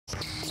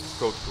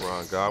Coach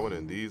Ron Godwin,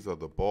 and these are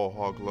the Ball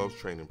Hog Gloves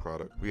training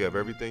product. We have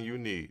everything you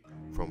need,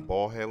 from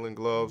ball handling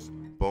gloves,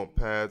 bump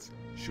pads,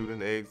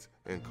 shooting eggs,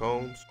 and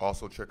cones.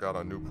 Also check out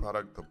our new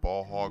product, the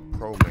Ball Hog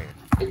Pro Man.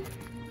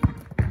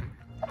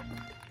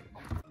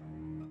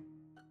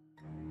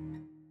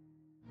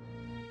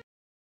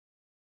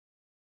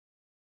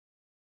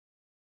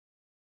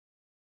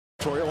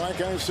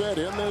 Like I said,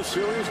 in this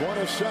series, 1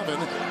 of 7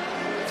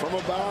 from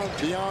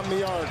about beyond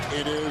the arc.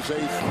 It is a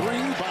 3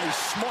 by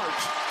Smart,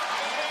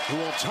 who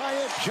will tie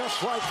it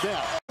just like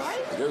that.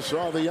 Just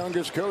saw the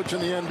youngest coach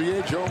in the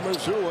NBA, Joe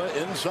Mazzulla,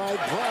 inside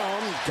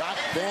Brown. Got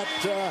that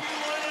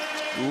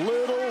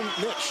little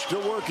niche to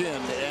work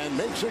in and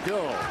makes it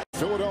go.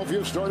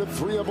 Philadelphia started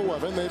 3 of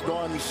 11. They've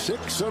gone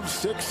 6 of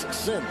 6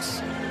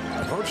 since.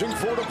 Approaching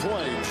 4 to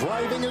play.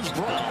 Driving is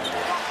Brown.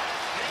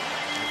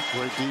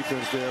 Great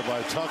defense there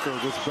by Tucker.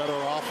 Just better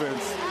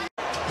offense.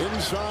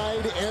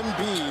 Inside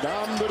Embiid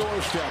on the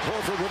doorstep.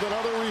 Horford with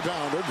another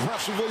rebound.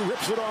 Aggressively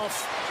rips it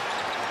off.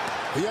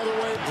 The other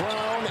way,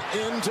 Brown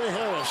into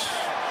Harris.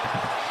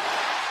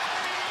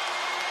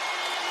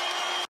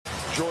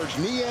 George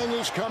Niang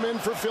has come in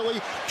for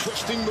Philly.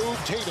 Twisting move,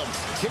 Tatum.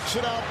 Kicks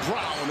it out,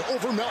 Brown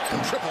over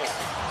Melton. Triple.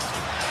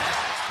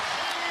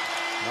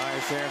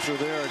 Nice answer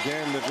there.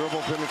 Again, the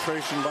dribble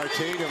penetration by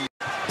Tatum.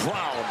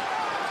 Brown.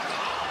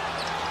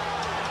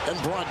 And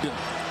Brogdon.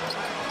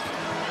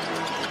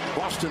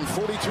 Boston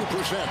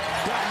 42%.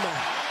 Down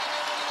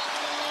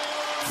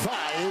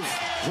 5.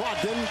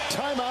 Brogdon.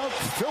 Timeout.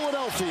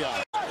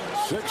 Philadelphia.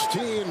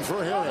 16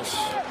 for Harris.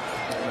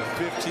 A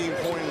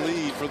 15-point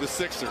lead for the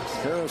Sixers.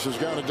 Harris has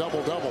got a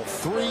double-double.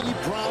 3.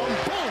 Brown.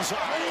 Bullseye.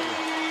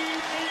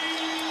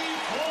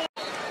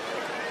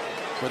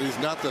 But he's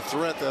not the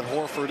threat that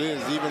Horford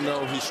is, even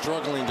though he's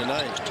struggling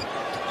tonight.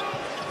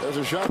 There's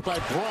a shot by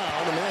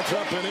Brown, and that's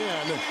up and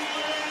in.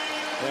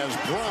 As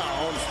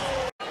Brown,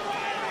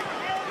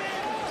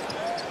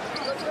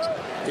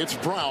 it's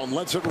Brown,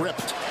 lets it rip.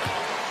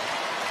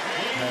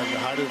 And the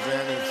height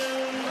advantage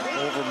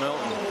over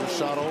Melton. The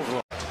shot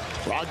over.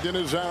 Brogdon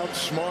is out,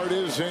 Smart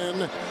is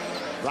in.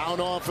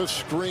 Brown off a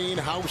screen,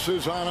 House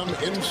is on him.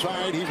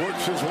 Inside, he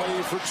works his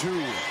way for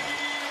 2.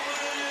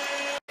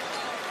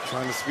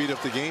 Trying to speed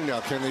up the game now.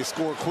 Can they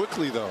score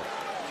quickly, though?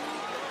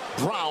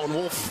 Brown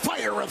will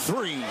fire a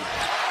 3.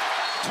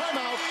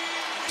 Timeout.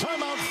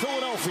 Timeout,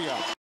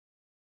 Philadelphia.